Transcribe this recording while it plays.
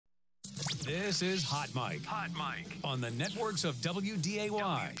This is Hot Mike. Hot Mike. On the networks of WDAY.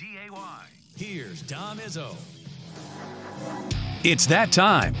 Here's Dom Izzo. It's that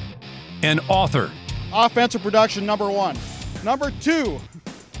time. An author. Offensive production, number 1. Number 2.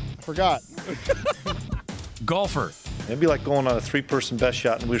 I forgot. Golfer. It'd be like going on a 3-person best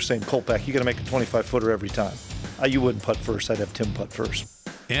shot, and we were saying, Kolpack, you got to make a 25-footer every time. You wouldn't putt first. I'd have Tim putt first.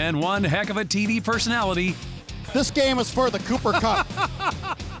 And one heck of a TV personality. This game is for the Cooper Cup.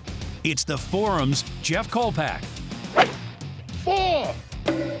 It's the Forum's Jeff Kolpack. 4!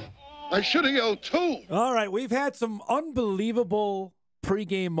 I should have yelled 2. All right, we've had some unbelievable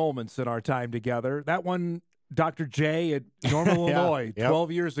pregame moments in our time together. That one, Dr. J at Normal, Illinois,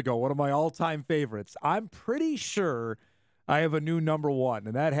 12 years ago, one of my all-time favorites. I'm pretty sure I have a new number 1,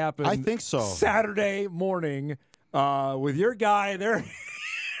 and that happened I think so. Saturday morning with your guy there,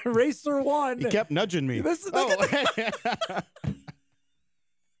 Racer 1. He kept nudging me.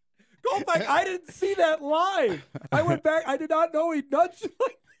 Kolpack, I didn't see that live. I went back. I did not know he nudged.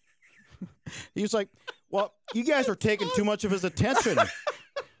 He was like, well, you guys are taking too much of his attention.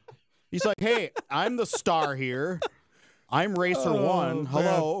 He's like, hey, I'm the star here. I'm Racer 1.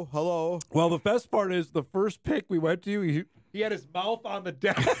 Hello, hello. Well, the best part is the first pick we went to, he had his mouth on the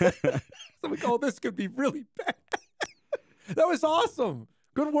deck. So we go, this could be really bad. That was awesome.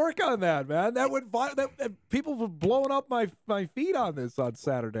 Good work on that, man. People were blowing up my feet on this on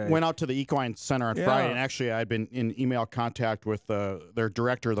Saturday. Went out to the Equine Center on Friday, and actually I'd been in email contact with their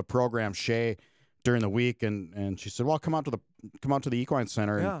director of the program, Shay, during the week, and she said, "Well, come out to the Equine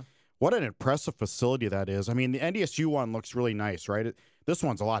Center." And what an impressive facility that is. I mean, the NDSU one looks really nice, right? This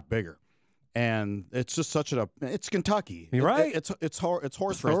one's a lot bigger, and it's just it's Kentucky, right? It's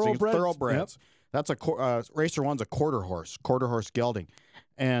horse racing, thoroughbreds. Yep. That's Racer 1's a quarter horse gelding.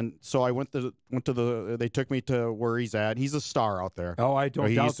 And so I went to they took me to where he's at. He's a star out there. Oh, I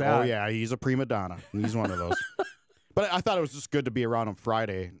don't doubt that. Oh, yeah, he's a prima donna. He's one of those. But I thought it was just good to be around him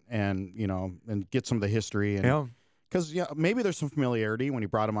Friday and, and get some of the history. Because, maybe there's some familiarity when he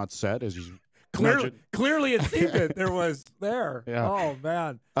brought him on set. As he's Clearly it seemed that there was there. Yeah. Oh,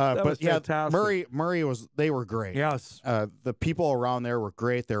 man. That was fantastic. Murray they were great. Yes. The people around there were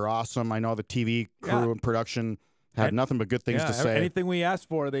great. They're awesome. I know the TV crew and production had nothing but good things to say. Anything we asked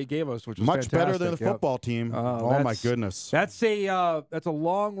for, they gave us, which was much fantastic. better than the football team. Oh my goodness, that's a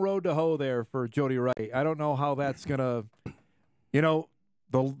long road to hoe there for Jody Wright. I don't know how that's gonna,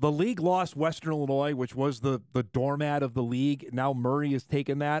 the league lost Western Illinois, which was the doormat of the league. Now Murray has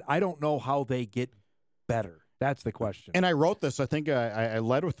taken that. I don't know how they get better. That's the question. And I wrote this. I think I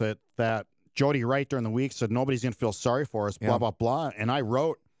led with it that Jody Wright during the week said nobody's gonna feel sorry for us. Blah blah blah. And I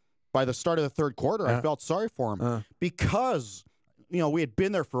wrote. By the start of the third quarter, I felt sorry for him because, we had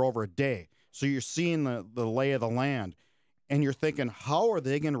been there for over a day. So you're seeing the lay of the land, and you're thinking, how are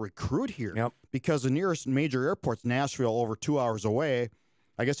they going to recruit here? Yep. Because the nearest major airport's Nashville, over 2 hours away.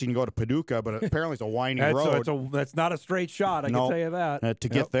 I guess you can go to Paducah, but apparently it's a winding road. That's not a straight shot, I can tell you that. To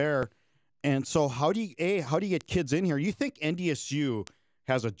get there. And so how do you get kids in here? You think NDSU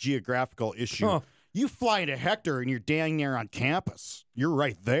has a geographical issue? Huh. You fly into Hector and you're dang near on campus. You're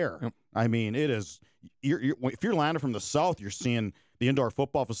right there. Yep. I mean, it is. If you're landing from the south, you're seeing the indoor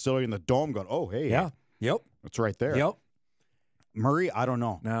football facility and the dome going, oh, hey. Yeah. Yep. It's right there. Yep. Murray, I don't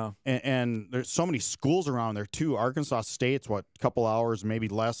know. No. And there's so many schools around there, too. Arkansas State's, a couple hours, maybe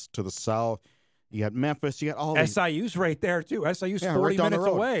less to the south. You got Memphis. You got all these. SIU's right there, too. SIU's 40 minutes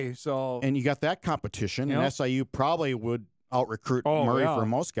away. So. And you got that competition. And SIU probably would out-recruit Murray for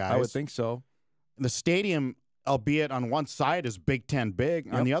most guys. I would think so. The stadium, albeit on one side is Big Ten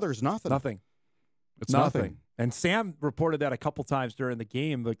big, on the other is nothing. Nothing. It's nothing. And Sam reported that a couple times during the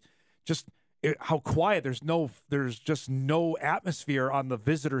game, how quiet. There's just no atmosphere on the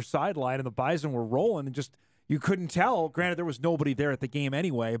visitor sideline, and the Bison were rolling, and just you couldn't tell. Granted, there was nobody there at the game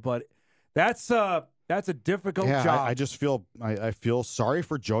anyway, but that's a difficult job. I just feel I feel sorry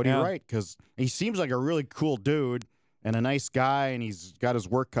for Jody Wright because he seems like a really cool dude and a nice guy, and he's got his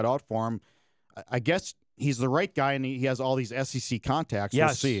work cut out for him. I guess he's the right guy, and he has all these SEC contacts. Yes,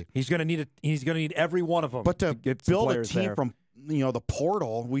 we'll see. He's going to need every one of them. But to get build a team there. from the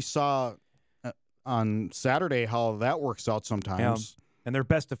portal, we saw on Saturday how that works out sometimes. And their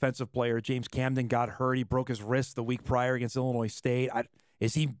best defensive player, James Camden, got hurt. He broke his wrist the week prior against Illinois State.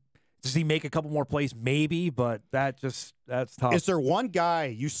 Does he make a couple more plays? Maybe, but that's tough. Is there one guy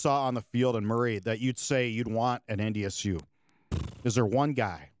you saw on the field in Murray that you'd say you'd want at NDSU? Is there one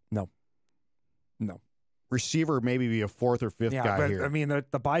guy? No. Receiver maybe be a fourth or fifth guy here. I mean,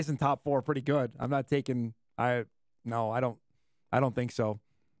 the Bison top 4 are pretty good. I'm not taking. I don't think so.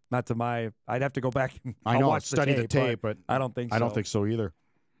 Not to my. I'd have to go back and I know watch study the tape, but I don't think so. I don't think so either.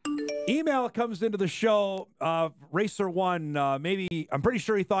 Email comes into the show. Racer One, maybe I'm pretty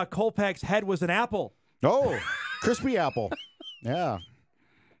sure he thought Kolpack's head was an apple. Oh, crispy apple. Yeah.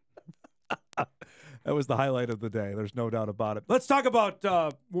 That was the highlight of the day. There's no doubt about it. Let's talk about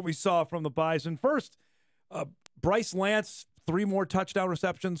what we saw from the Bison. First, Bryce Lance, 3 more touchdown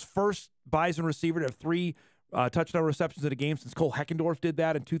receptions. First Bison receiver to have 3 touchdown receptions in a game since Cole Heckendorf did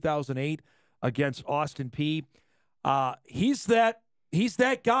that in 2008 against Austin Peay. He's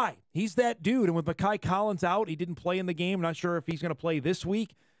that guy. He's that dude. And with Mekhi Collins out, he didn't play in the game. Not sure if he's going to play this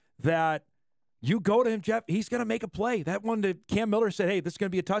week. That you go to him, Jeff, he's going to make a play. That one that Cam Miller said, hey, this is going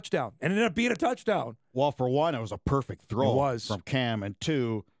to be a touchdown. And it ended up being a touchdown. Well, for one, it was a perfect throw It was. from Cam. And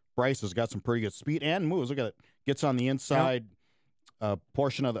 2, Bryce has got some pretty good speed and moves. Look at it. Gets on the inside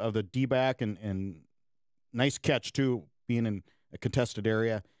portion of the D-back and nice catch, too, being in a contested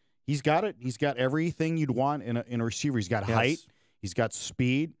area. He's got it. He's got everything you'd want in a receiver. He's got height. He's got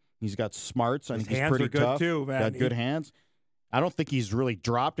speed. He's got smarts. I think he's pretty tough. Too, man. Got good hands. I don't think he's really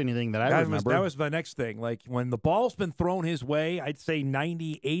dropped anything that I remember. That was my next thing. Like, when the ball's been thrown his way, I'd say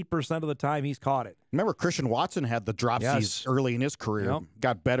 98% of the time he's caught it. Remember, Christian Watson had the dropsies early in his career. Yep.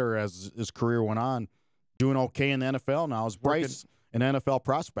 Got better as his career went on. Doing okay in the NFL now. Is Bryce an NFL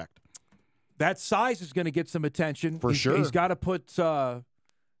prospect? That size is going to get some attention. For sure. He's got to put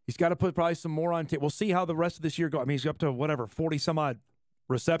probably some more on tape. We'll see how the rest of this year goes. I mean, he's up to 40-some-odd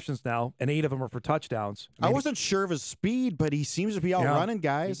receptions now, and 8 of them are for touchdowns. I wasn't sure of his speed, but he seems to be outrunning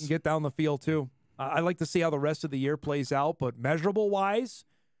guys. He can get down the field, too. I like to see how the rest of the year plays out, but measurable-wise,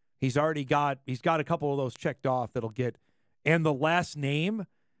 he's got a couple of those checked off that'll get. And the last name,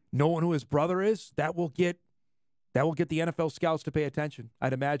 knowing who his brother is, that will get the NFL scouts to pay attention.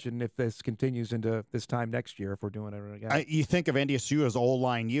 I'd imagine if this continues into this time next year, if we're doing it again. You think of NDSU as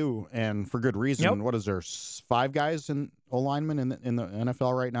O-line U, and for good reason. Yep. What is there, 5 guys in O-linemen in the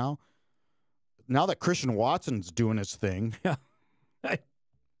NFL right now? Now that Christian Watson's doing his thing, I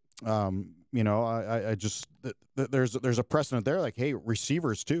just there's a precedent there. Like, hey,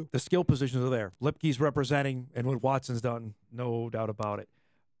 receivers too. The skill positions are there. Lipke's representing, and what Watson's done, no doubt about it.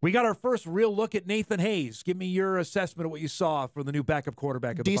 We got our first real look at Nathan Hayes. Give me your assessment of what you saw for the new backup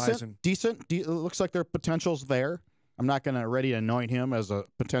quarterback of the Bison. Decent. It looks like their potential's there. I'm not going to ready to anoint him as a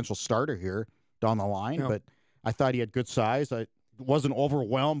potential starter here down the line, but I thought he had good size. I wasn't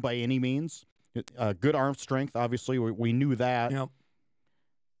overwhelmed by any means. Good arm strength, obviously. We knew that. Yep.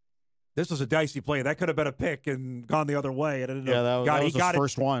 This was a dicey play. That could have been a pick and gone the other way. That was his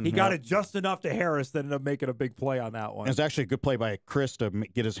first one. He got it just enough to Harris that ended up making a big play on that one. It was actually a good play by Chris to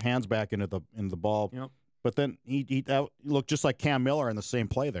get his hands back into the ball. Yep. But then he looked just like Cam Miller in the same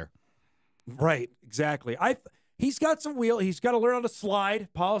play there. Right, exactly. He's got some wheel. He's got to learn how to slide.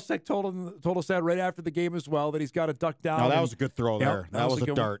 Polisek told us that right after the game as well, that he's got to duck down. No, that was a good throw there. That was a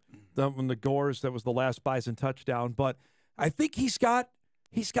dart. When the Gores, that was the last Bison touchdown. But I think he's got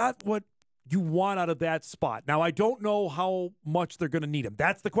what you want out of that spot. Now, I don't know how much they're going to need him.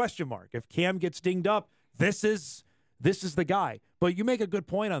 That's the question mark. If Cam gets dinged up, this is the guy. But you make a good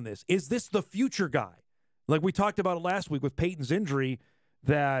point on this. Is this the future guy? Like we talked about it last week with Peyton's injury,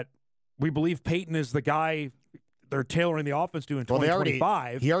 that we believe Peyton is the guy they're tailoring the offense to in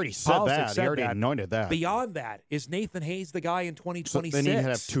 2025. He already said that. He already anointed that. Beyond that, is Nathan Hayes the guy in 2026? So then he'd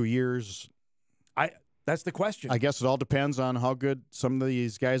have 2 years. That's the question. I guess it all depends on how good some of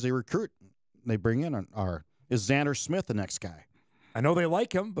these guys they recruit, they bring in are. Is Xander Smith the next guy? I know they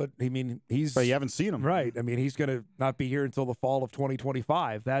like him, but I mean But you haven't seen him. Right. I mean, he's going to not be here until the fall of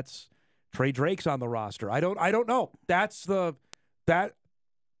 2025. That's Trey Drake's on the roster. I don't know. That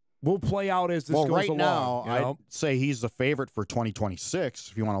will play out as this goes along. Right now, I'd say he's the favorite for 2026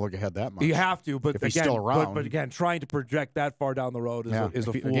 if you want to look ahead that much. You have to, but if he's still around. But again, trying to project that far down the road is a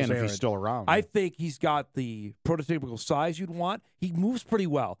fool's errand. If he's still around. I think he's got the prototypical size you'd want. He moves pretty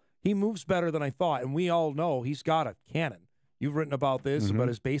well. He moves better than I thought, and we all know he's got a cannon. You've written about this, about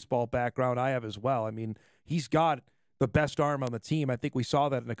his baseball background. I have as well. I mean, he's got the best arm on the team. I think we saw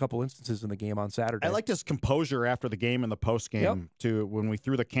that in a couple instances in the game on Saturday. I liked his composure after the game and the post game too. When we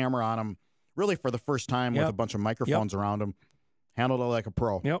threw the camera on him, really for the first time with a bunch of microphones around him, handled it like a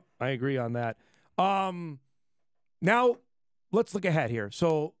pro. Yep, I agree on that. Now let's look ahead here.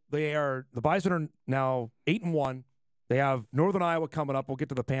 So the Bison are now 8-1. They have Northern Iowa coming up. We'll get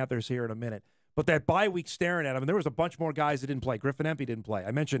to the Panthers here in a minute. But that bye week staring at him, and there was a bunch more guys that didn't play. Griffin Empey didn't play.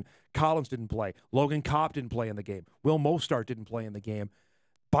 I mentioned Collins didn't play. Logan Kopp didn't play in the game. Will Mostart didn't play in the game.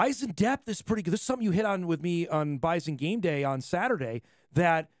 Bison depth is pretty good. This is something you hit on with me on Bison Game Day on Saturday,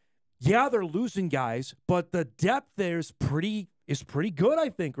 that, yeah, they're losing guys, but the depth there is pretty good, I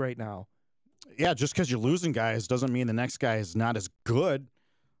think, right now. Yeah, just because you're losing guys doesn't mean the next guy is not as good.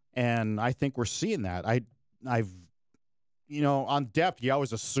 And I think we're seeing that. I've on depth, you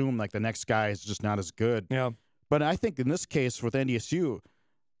always assume like the next guy is just not as good. Yeah. But I think in this case with NDSU,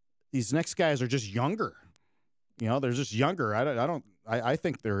 these next guys are just younger. They're just younger. I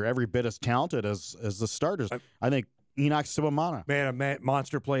think they're every bit as talented as the starters. I think Enoch Sibomana. Man,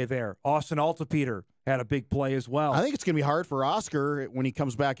 monster play there. Austin Altapeter had a big play as well. I think it's going to be hard for Oscar when he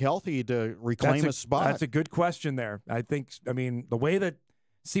comes back healthy to reclaim his spot. That's a good question there. I mean, the way that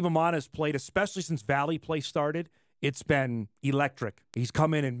Sibomana has played, especially since Valley play started, it's been electric. He's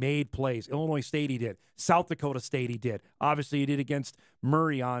come in and made plays. Illinois State he did. South Dakota State he did. Obviously he did against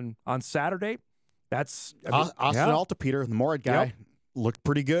Murray on Saturday. That's Austin Altapeter, the Morad guy, looked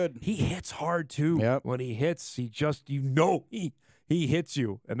pretty good. He hits hard too. Yep. When he hits, he just he hits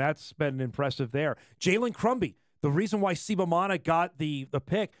you, and that's been impressive there. Jalen Crumby, the reason why Sibomana got the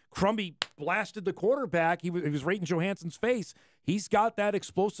pick, Crumby blasted the quarterback. He was right in Johansson's face. He's got that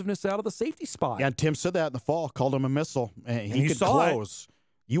explosiveness out of the safety spot. Yeah, and Tim said that in the fall, called him a missile. And he can close.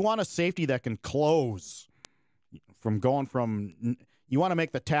 You want a safety that can close you want to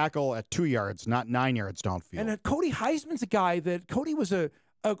make the tackle at 2 yards, not 9 yards downfield. And Cody Heisman's a guy that Cody was a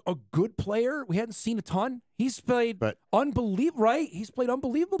good player. We hadn't seen a ton. He's played unbelievable, right? He's played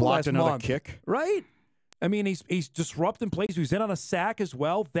unbelievable the last another month. Kick. Right? I mean, he's disrupting plays. He was in on a sack as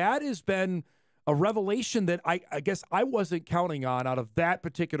well. That has been a revelation that I guess I wasn't counting on out of that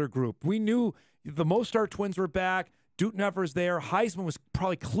particular group. We knew the Mostert twins were back. Duteneffer's there. Heisman was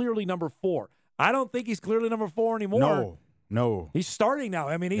probably clearly number 4. I don't think he's clearly number 4 anymore. No. He's starting now.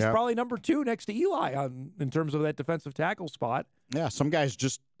 I mean, he's probably number 2 next to Eli in terms of that defensive tackle spot. Yeah, some guys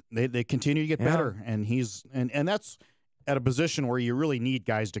just they continue to get better, and he's and that's at a position where you really need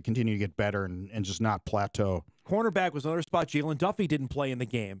guys to continue to get better and just not plateau. Cornerback was another spot. Jalen Duffy didn't play in the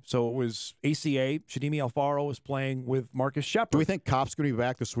game, so it was ACA. Shadimi Alfaro was playing with Marcus Shepard. Do we think Kopp's going to be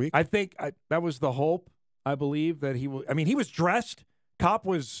back this week? I think that was the hope. I believe that he will. I mean, he was dressed. Kopp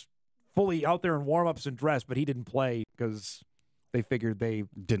was fully out there in warm-ups and dressed, but he didn't play because they figured they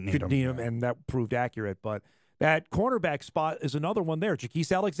didn't need him, and that proved accurate. But that cornerback spot is another one there.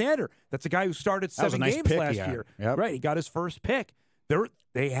 Jaquise Alexander. That's a guy who started 7 games last year. Yep. Right, he got his first pick.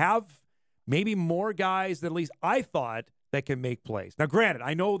 They have maybe more guys than at least I thought that can make plays. Now, granted,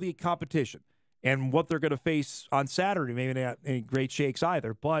 I know the competition and what they're going to face on Saturday. Maybe not any great shakes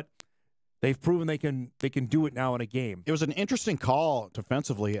either, but they've proven they can do it now in a game. It was an interesting call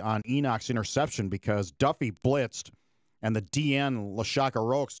defensively on Enoch's interception because Duffy blitzed, and the DN, LaShaka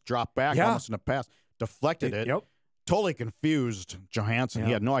Rokes, dropped back almost in a pass, deflected it. Yep. Totally confused Johansson. Yeah.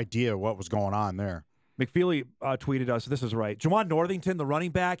 He had no idea what was going on there. McFeely tweeted us, this is right. Jawan Northington, the running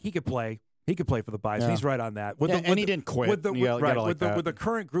back, he could play. He could play for the Bison. Yeah. He's right on that. And he didn't quit. With the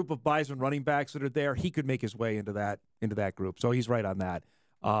current group of Bison running backs that are there, he could make his way into that group. So he's right on that.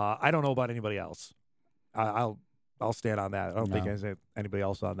 I don't know about anybody else. I'll stand on that. I don't think there's anybody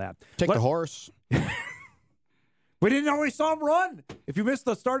else on that. Take the horse. We didn't already saw him run. If you missed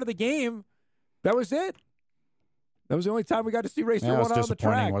the start of the game, that was it. That was the only time we got to see Racer run out on the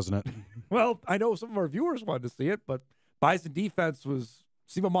track. Wasn't it? Well, I know some of our viewers wanted to see it, but Bison defense was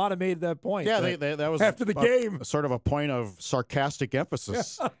Sibomana made that point. Yeah, that was after the game. Sort of a point of sarcastic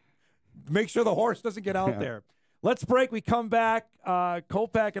emphasis. Yeah. Make sure the horse doesn't get out there. Let's break. We come back.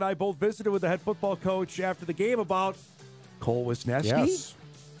 Kolpack and I both visited with the head football coach after the game about Cole Wisniewski. Yes.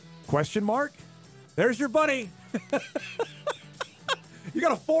 Question mark? There's your buddy. You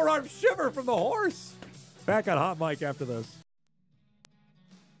got a forearm shiver from the horse. Back on Hot Mic after this.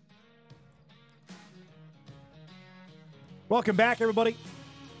 Welcome back, everybody.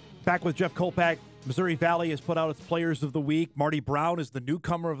 Back with Jeff Kolpack. Missouri Valley has put out its Players of the Week. Marty Brown is the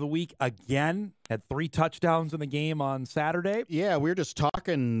newcomer of the week again. Had 3 touchdowns in the game on Saturday. Yeah, we were just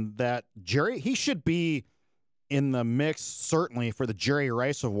talking that Jerry, he should be in the mix, certainly, for the Jerry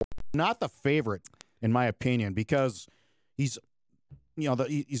Rice Award. Not the favorite, in my opinion, because he's,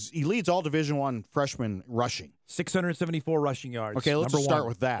 he leads all Division I freshmen rushing. 674 rushing yards. Okay, let's just start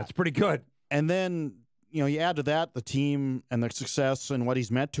with that. That's pretty good. And then, you add to that the team and the success and what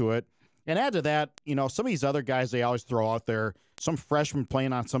he's meant to it. And add to that, some of these other guys they always throw out there, some freshman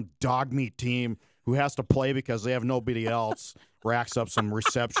playing on some dog meat team who has to play because they have nobody else, racks up some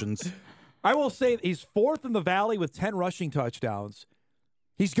receptions. I will say he's 4th in the Valley with 10 rushing touchdowns.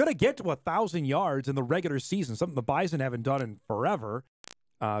 He's going to get to 1,000 yards in the regular season, something the Bison haven't done in forever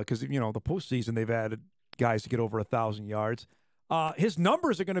because, the postseason they've added guys to get over 1,000 yards. His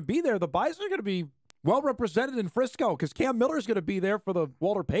numbers are going to be there. The Bison are going to be well represented in Frisco because Cam Miller's going to be there for the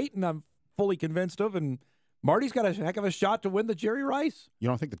Walter Payton, I'm fully convinced of, and Marty's got a heck of a shot to win the Jerry Rice. You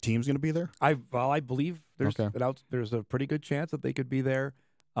don't think the team's going to be there? I believe there's a pretty good chance that they could be there.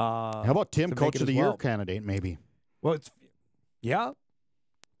 How about Tim, Coach of the Year candidate, maybe? Well,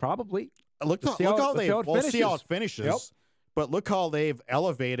 probably. Look how we'll see how it finishes. Yep. But look how they've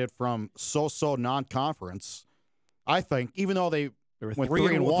elevated from so non-conference. I think, even though they were went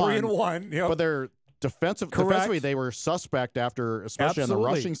 3-1, but they're defensively they were suspect after, especially on the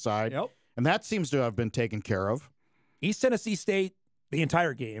rushing side. Yep. And that seems to have been taken care of. East Tennessee State, the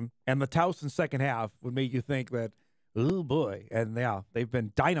entire game, and the Towson second half would make you think that, oh boy. And yeah, they've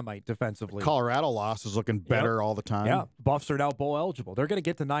been dynamite defensively. The Colorado loss is looking better all the time. Yeah, Buffs are now bowl eligible. They're going to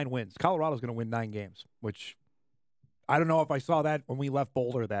get to 9 wins. Colorado's going to win 9 games, which I don't know if I saw that when we left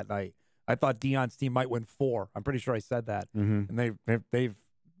Boulder that night. I thought Deion's team might win 4. I'm pretty sure I said that. Mm-hmm.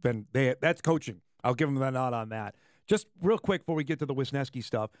 And that's coaching. I'll give them the nod on that. Just real quick before we get to the Wisniewski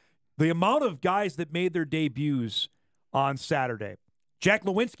stuff, the amount of guys that made their debuts on Saturday. Jack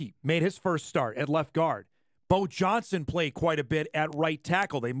Lewinsky made his first start at left guard. Bo Johnson played quite a bit at right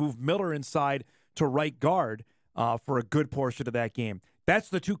tackle. They moved Miller inside to right guard for a good portion of that game. That's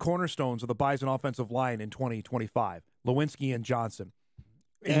the 2 cornerstones of the Bison offensive line in 2025, Lewinsky and Johnson.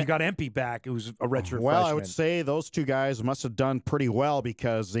 And you got Empey back, who's a redshirt freshman. I would say those 2 guys must have done pretty well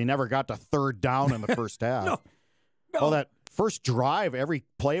because they never got to third down in the first half. No. Well, that first drive, every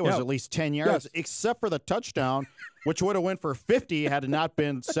play was at least 10 yards, except for the touchdown, which would have went for 50 had it not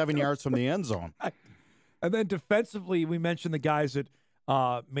been 7 yards from the end zone. And then defensively, we mentioned the guys that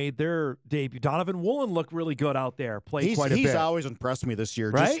made their debut. Donovan Woolen looked really good out there, played quite a bit. He's always impressed me this year,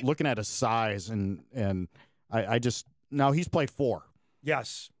 right? Just looking at his size. And I just – now he's played 4.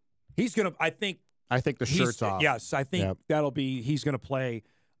 Yes. He's going to – I think the shirt's off. Yes, I think that'll be – he's going to play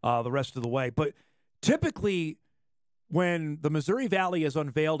the rest of the way. But typically – when the Missouri Valley has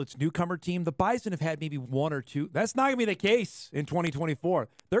unveiled its newcomer team, the Bison have had maybe 1 or 2. That's not going to be the case in 2024.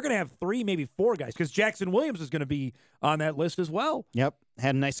 They're going to have 3, maybe 4 guys because Jackson Williams is going to be on that list as well. Yep.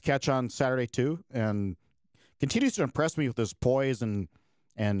 Had a nice catch on Saturday, too, and continues to impress me with his poise and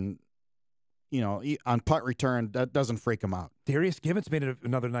you know, on punt return, that doesn't freak him out. Darius Givens made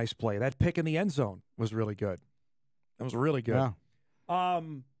another nice play. That pick in the end zone was really good. That was really good. Yeah.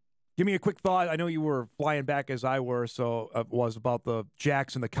 Give me a quick thought. I know you were flying back as I were, so it was about the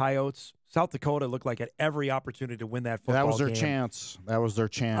Jacks and the Coyotes. South Dakota looked like had every opportunity to win that football game. That was their chance. That was their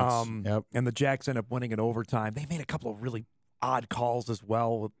chance. And the Jacks ended up winning in overtime. They made a couple of really odd calls as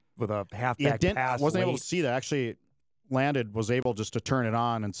well with a halfback pass. Wasn't able to see that. Actually, landed, was able just to turn it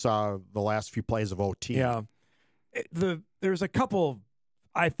on and saw the last few plays of OT. Yeah. There's a couple,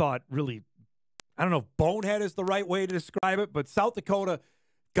 I thought, really, I don't know if bonehead is the right way to describe it, but South Dakota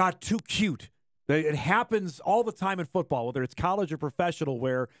got too cute. It happens all the time in football, whether it's college or professional,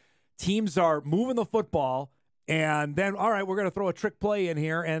 where teams are moving the football and then, all right, we're going to throw a trick play in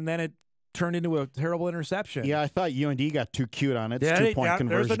here, and then it turned into a terrible interception. Yeah, I thought UND got too cute on it. It's 2-point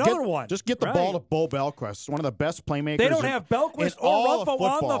conversion. There's another one. Just get the ball to Bo Belquist, one of the best playmakers. They don't have Belquist or Runfo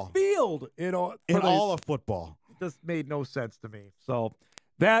on the field. In all of football. It just made no sense to me. So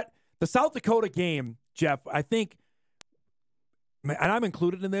the South Dakota game, Jeff, I think, and I'm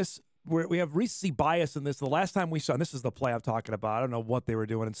included in this, we have recency bias in this. The last time we saw, and this is the play I'm talking about, I don't know what they were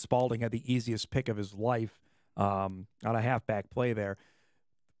doing, and Spalding had the easiest pick of his life on a halfback play there.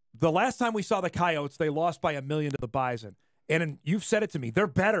 The last time we saw the Coyotes, they lost by 1 million to the Bison. And you've said it to me, they're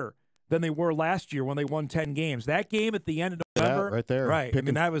better than they were last year when they won 10 games. That game at the end of November. Yeah, right there. Right.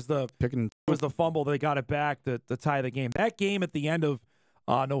 That was the fumble. They got it back to tie the game. That game at the end of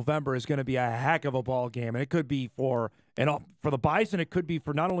November is going to be a heck of a ball game. And it could be for the Bison, it could be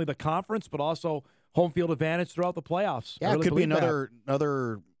for not only the conference, but also home field advantage throughout the playoffs. Yeah, it could be another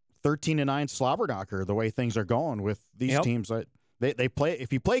 13-9 slobber knocker, the way things are going with these teams. They play.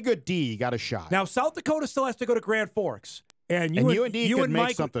 If you play good D, you got a shot. Now, South Dakota still has to go to Grand Forks. And UND could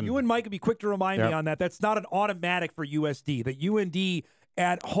make something. You and Mike would be quick to remind me on that. That's not an automatic for USD. That UND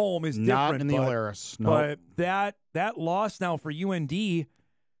at home is different. Not in the Alaris. No. But that loss now for UND,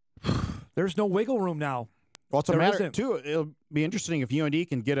 there's no wiggle room now. Well, it's a matter, too. It'll be interesting if UND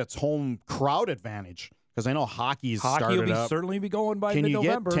can get its home crowd advantage, because I know hockey will certainly be going by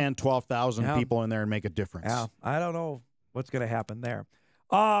mid-November. Can you get 10,000, 12,000 people in there and make a difference? Yeah, I don't know what's going to happen there.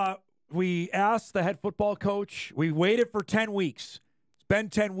 We asked the head football coach. We waited for 10 weeks. It's been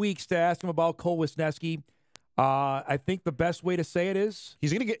 10 weeks to ask him about Cole Wisniewski. I think the best way to say it is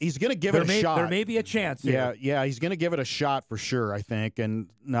he's gonna give it a shot. There may be a chance. Yeah, he's gonna give it a shot for sure, I think. And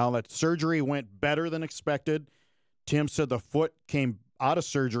now that surgery went better than expected, Tim said the foot came out of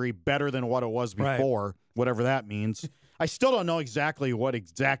surgery better than what it was before, whatever that means. I still don't know exactly what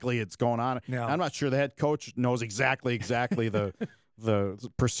it's going on. No. I'm not sure the head coach knows exactly the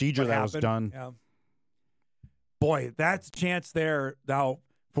procedure that was done. Yeah. Boy, that's a chance there. Now,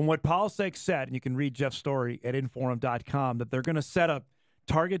 from what Polsek said, and you can read Jeff's story at inforum.com, that they're going to set a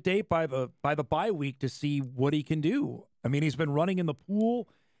target date by the bye week to see what he can do. I mean, he's been running in the pool.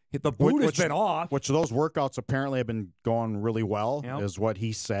 The boot has been off. Which those workouts apparently have been going really well, is what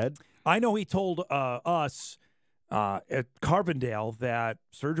he said. I know he told us at Carbondale that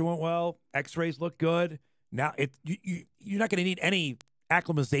surgery went well, x-rays look good. Now, you're not going to need any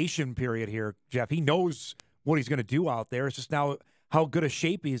acclimatization period here, Jeff. He knows what he's going to do out there. It's just now how good a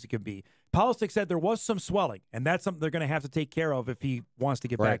shape he can be. Polsek said there was some swelling, and that's something they're going to have to take care of if he wants to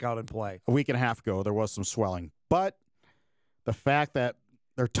get back out and play. A week and a half ago, there was some swelling. But the fact that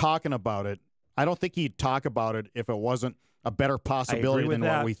they're talking about it, I don't think he'd talk about it if it wasn't a better possibility than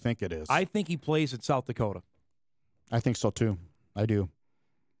what we think it is. I think he plays in South Dakota. I think so, too. I do.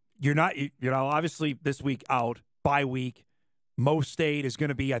 You're not, obviously this week out, bye week. Mo State is going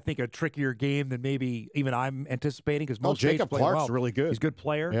to be, I think, a trickier game than maybe even I'm anticipating because Mo State's Jacob playing Clark's well. really good. He's a good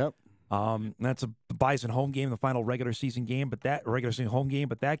player. Yep. That's a Bison home game, the final regular season game, but that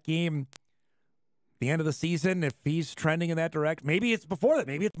game, the end of the season, if he's trending in that direction, maybe it's before that,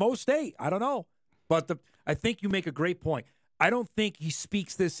 maybe it's Mo State. I don't know. But I think you make a great point. I don't think he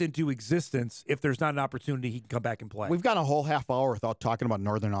speaks this into existence if there's not an opportunity he can come back and play. We've got a whole half hour without talking about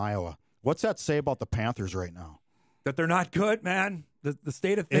Northern Iowa. What's that say about the Panthers right now? That they're not good, man. The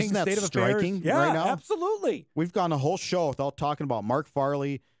state of things, Isn't that state of striking affairs. Yeah, right now? Absolutely. We've gone a whole show without talking about Mark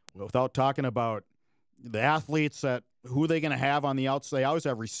Farley, without talking about the athletes, who they're going to have on the outside. They always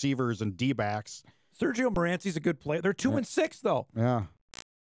have receivers and D-backs. Sergio Moranci's a good player. They're 2-6, though. Yeah.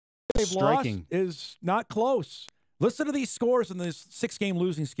 They've Striking. lost is not close. Listen to these scores in this 6-game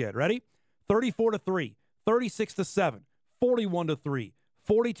losing skid. Ready? 34-3, 36-7, 41-3,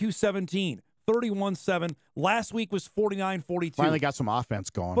 42-17, 31-7. Last week was 49-42. Finally got some offense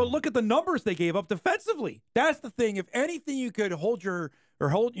going. But look at the numbers they gave up defensively. That's the thing. If anything you could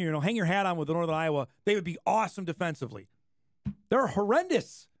hang your hat on with Northern Iowa, they would be awesome defensively. They're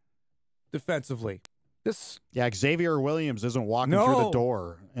horrendous defensively. Xavier Williams isn't walking through the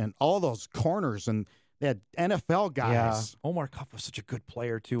door, and all those corners, and they had NFL guys. Yeah. Omar Cuff was such a good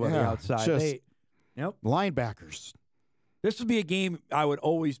player too on the outside. Linebackers. This would be a game I would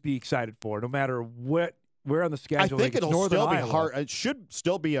always be excited for, no matter where on the schedule. I think it'll Northern still Iowa. be hard. It should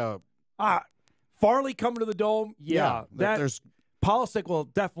still be a Farley coming to the Dome. Yeah, there's Polsek will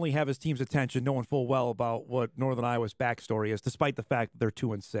definitely have his team's attention, knowing full well about what Northern Iowa's backstory is, despite the fact that they're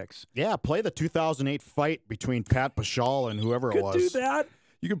 2-6. Yeah, play the 2008 fight between Pat Paschal and whoever it was. Do that.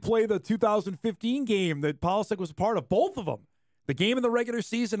 You can play the 2015 game that Polsek was a part of, both of them. The game in the regular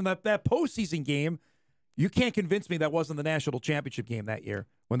season and that postseason game. You can't convince me that wasn't the national championship game that year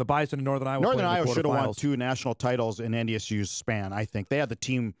when the Bison and Northern Iowa Northern Iowa should have won quarterfinals. 2 national titles in NDSU's span, I think. They had the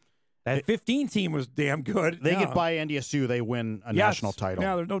team. That 15 team was damn good. They get by NDSU, they win a national title.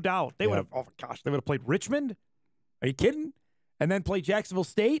 Yeah, there's no doubt. They would have, they would have played Richmond. Are you kidding? And then play Jacksonville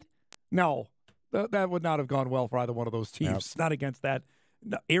State? No, that would not have gone well for either one of those teams. Not against that.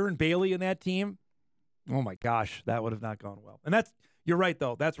 No, Aaron Bailey in that team. Oh my gosh, that would have not gone well. And you're right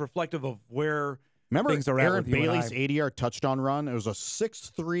though. That's reflective of where things are Aaron at with Bailey's 80-yard touchdown run? It was a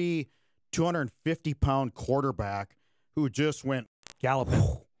 6'3", 250-pound quarterback who just went galloping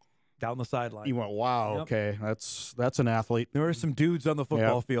down the sideline. He went, wow, okay, that's an athlete. There were some dudes on the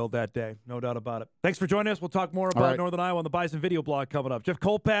football field that day, no doubt about it. Thanks for joining us. We'll talk more about Northern Iowa on the Bison video blog coming up. Jeff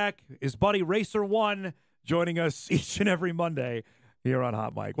Kolpack, his buddy Racer One, joining us each and every Monday here on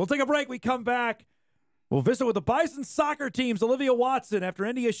Hot Mic. We'll take a break. We come back. We'll visit with the Bison soccer teams. Olivia Watson, after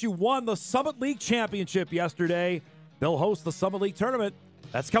NDSU won the Summit League Championship yesterday, they'll host the Summit League Tournament.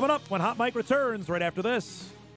 That's coming up when Hot Mic returns right after this.